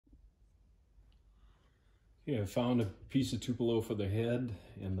Okay, I found a piece of Tupelo for the head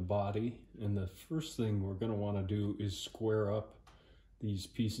and the body, and the first thing we're going to want to do is square up these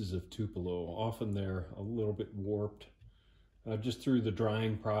pieces of Tupelo. Often they're a little bit warped. Just through the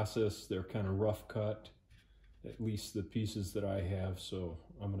drying process, they're kind of rough cut, at least the pieces that I have. So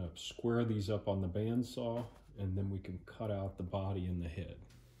I'm going to square these up on the bandsaw, and then we can cut out the body and the head.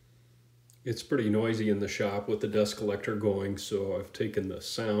 It's pretty noisy in the shop with the dust collector going, so I've taken the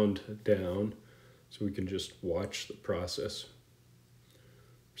sound down so we can just watch the process.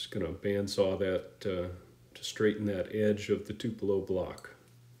 I'm just going to bandsaw that to straighten that edge of the Tupelo block.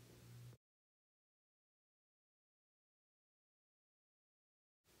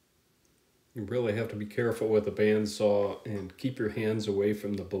 You really have to be careful with a bandsaw and keep your hands away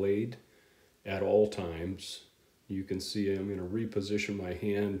from the blade at all times. You can see I'm going to reposition my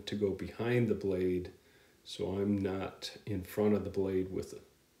hand to go behind the blade so I'm not in front of the blade with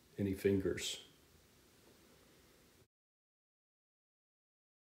any fingers.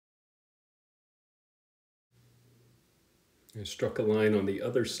 I struck a line on the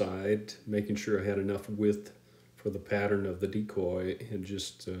other side, making sure I had enough width for the pattern of the decoy, and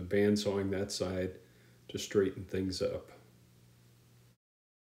just bandsawing that side to straighten things up.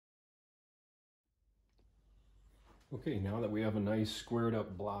 Okay, now that we have a nice squared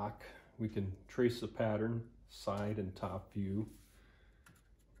up block, we can trace the pattern, side and top view.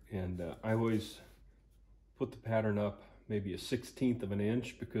 And I always put the pattern up maybe 1/16 of an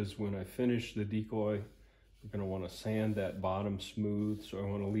inch, because when I finish the decoy, we're going to want to sand that bottom smooth, so I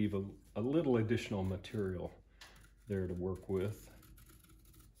want to leave a little additional material there to work with.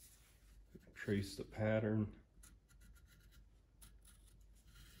 Trace the pattern.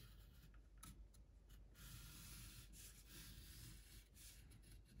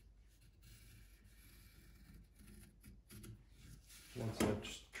 Once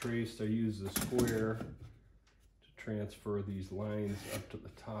that's traced, I use the square to transfer these lines up to the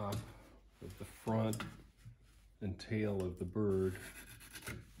top of the front and tail of the bird.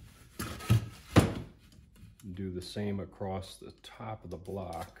 Do the same across the top of the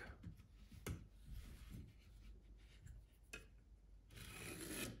block.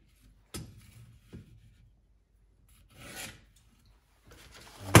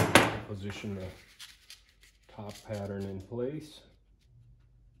 Position the top pattern in place.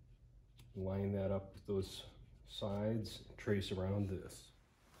 Line that up with those sides, trace around this.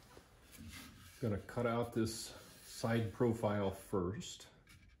 I'm going to cut out this side profile first.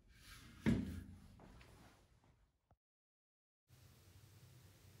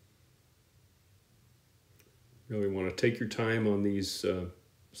 Really want to take your time on these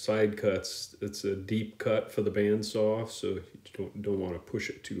side cuts. It's a deep cut for the bandsaw, so you don't want to push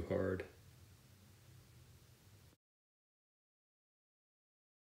it too hard.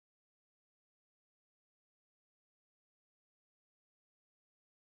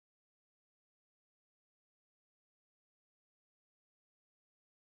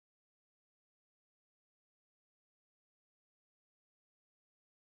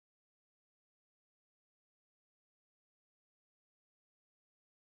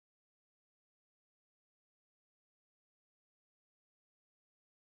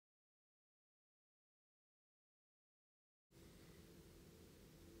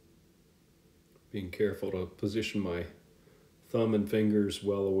 Being careful to position my thumb and fingers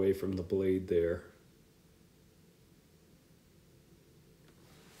well away from the blade there.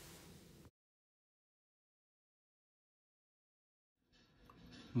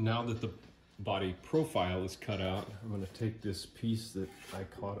 Now that the body profile is cut out, I'm going to take this piece that I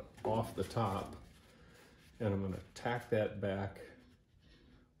cut off the top, and I'm going to tack that back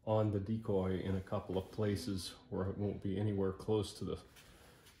on the decoy in a couple of places where it won't be anywhere close to the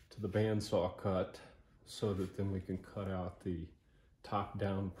bandsaw cut, so that then we can cut out the top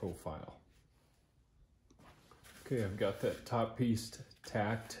down profile. Okay, I've got that top piece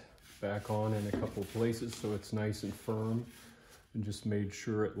tacked back on in a couple of places so it's nice and firm, and just made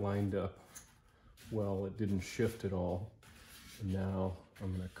sure it lined up well, it didn't shift at all. And now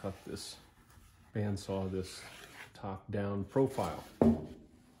I'm going to cut this bandsaw, this top down profile.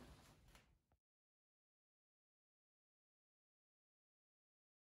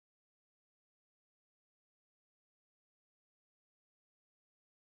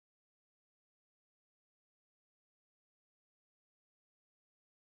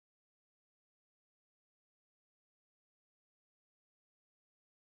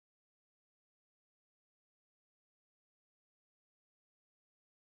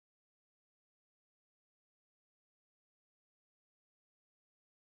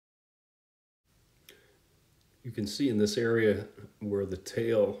 You can see in this area where the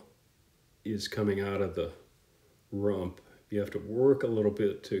tail is coming out of the rump. You have to work a little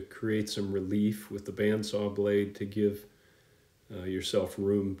bit to create some relief with the bandsaw blade to give yourself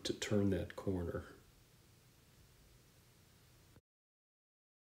room to turn that corner.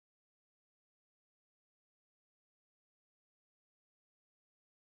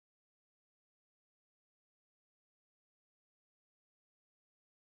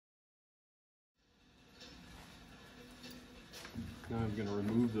 Now I'm going to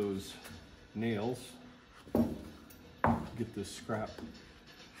remove those nails, get this scrap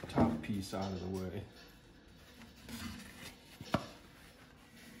top piece out of the way,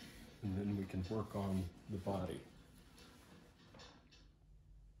 and then we can work on the body.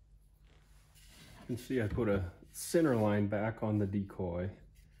 You can see I put a center line back on the Decoy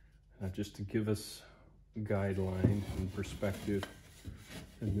just to give us a guideline and perspective,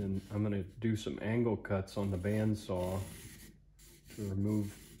 and then I'm going to do some angle cuts on the bandsaw to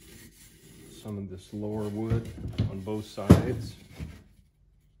remove some of this lower wood on both sides.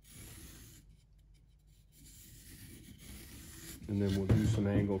 And then we'll do some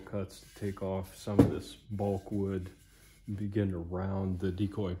angle cuts to take off some of this bulk wood and begin to round the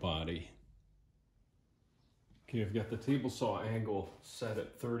Decoy body. Okay, I've got the table saw angle set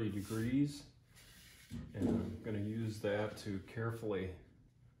at 30 degrees, and I'm going to use that to carefully,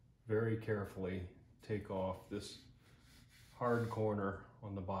 very carefully, take off this hard corner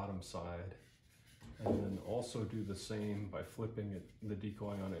on the bottom side, and then also do the same by flipping the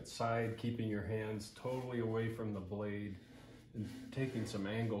Decoy on its side, keeping your hands totally away from the blade, and taking some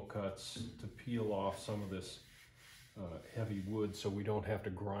angle cuts to peel off some of this heavy wood so we don't have to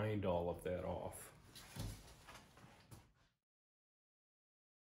grind all of that off.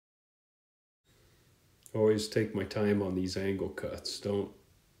 Always take my time on these angle cuts. Don't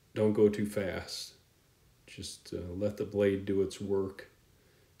go too fast. Just let the blade do its work.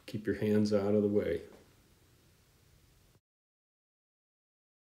 Keep your hands out of the way.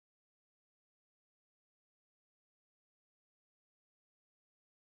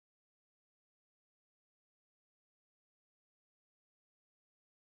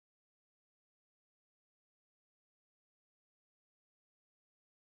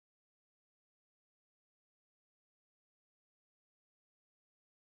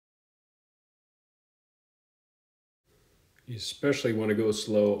 You especially want to go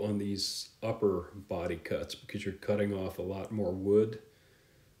slow on these upper body cuts because you're cutting off a lot more wood.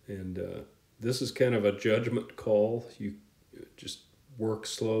 And this is kind of a judgment call. You just work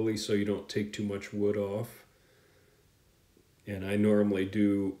slowly so you don't take too much wood off. And I normally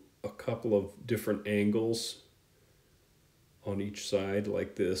do a couple of different angles on each side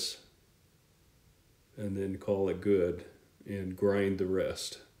like this, and then call it good and grind the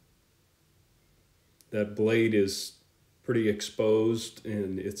rest. That blade is pretty exposed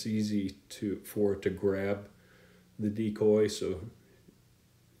and it's easy for it to grab the Decoy, so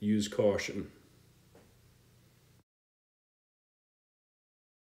use caution.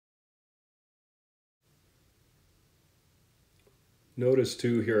 Notice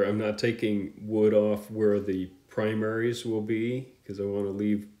too here, I'm not taking wood off where the primaries will be because I want to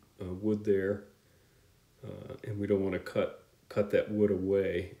leave wood there, and we don't want to cut that wood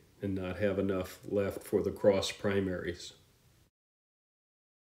away and not have enough left for the cross primaries.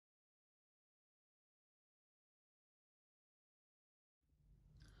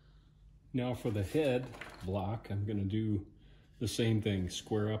 Now for the head block, I'm going to do the same thing.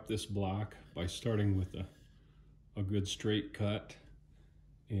 Square up this block by starting with a good straight cut.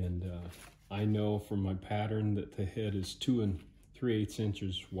 And I know from my pattern that the head is 2 3/8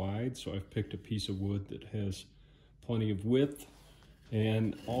 inches wide, so I've picked a piece of wood that has plenty of width.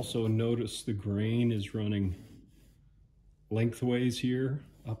 And also notice the grain is running lengthways here,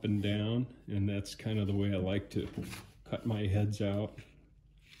 up and down, and that's kind of the way I like to cut my heads out.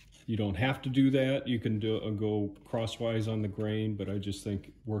 You don't have to do that. You can go crosswise on the grain, but I just think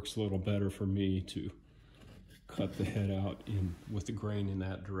it works a little better for me to cut the head out with the grain in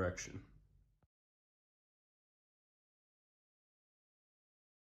that direction.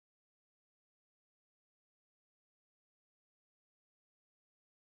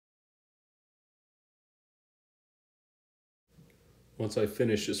 Once I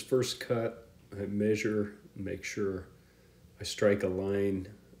finish this first cut, I measure, make sure I strike a line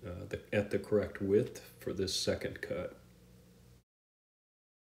at the correct width for this second cut.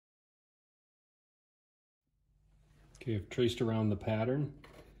 Okay, I've traced around the pattern,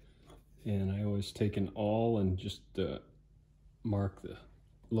 and I always take an awl and just mark the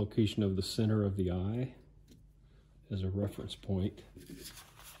location of the center of the eye as a reference point.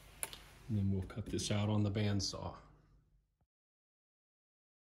 And then we'll cut this out on the bandsaw.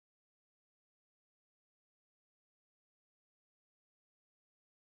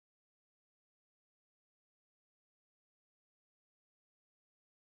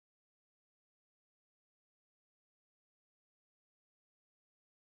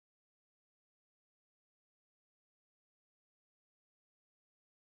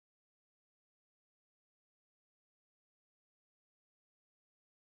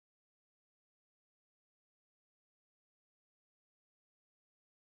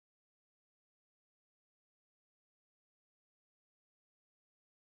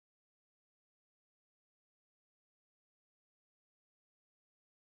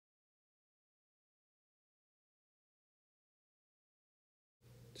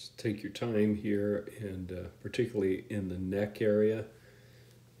 Just take your time here, and particularly in the neck area.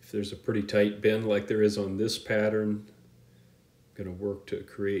 If there's a pretty tight bend like there is on this pattern, I'm going to work to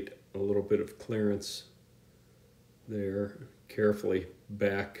create a little bit of clearance there. Carefully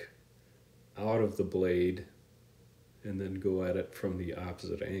back out of the blade and then go at it from the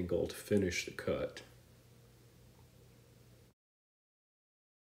opposite angle to finish the cut.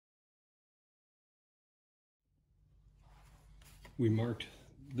 We marked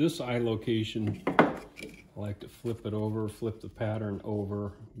this eye location. I like to flip it over, flip the pattern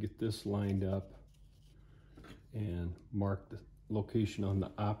over, get this lined up, and mark the location on the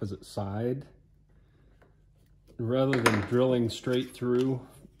opposite side. Rather than drilling straight through,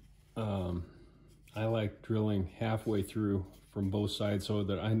 I like drilling halfway through from both sides so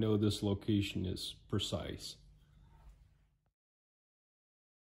that I know this location is precise.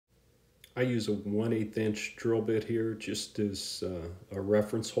 I use a 1/8 inch drill bit here just as a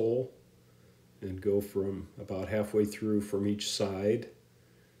reference hole, and go from about halfway through from each side,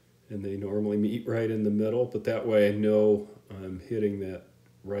 and they normally meet right in the middle, but that way I know I'm hitting that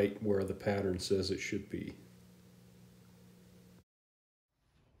right where the pattern says it should be.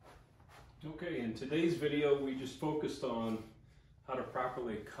 Okay, in today's video we just focused on how to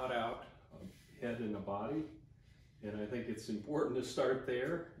properly cut out a head and a body. And I think it's important to start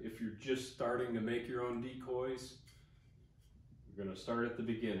there. If you're just starting to make your own decoys, we're going to start at the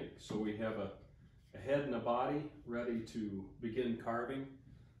beginning. So we have a head and a body ready to begin carving.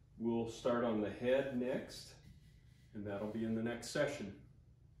 We'll start on the head next, and that'll be in the next session.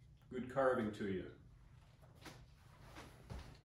 Good carving to you.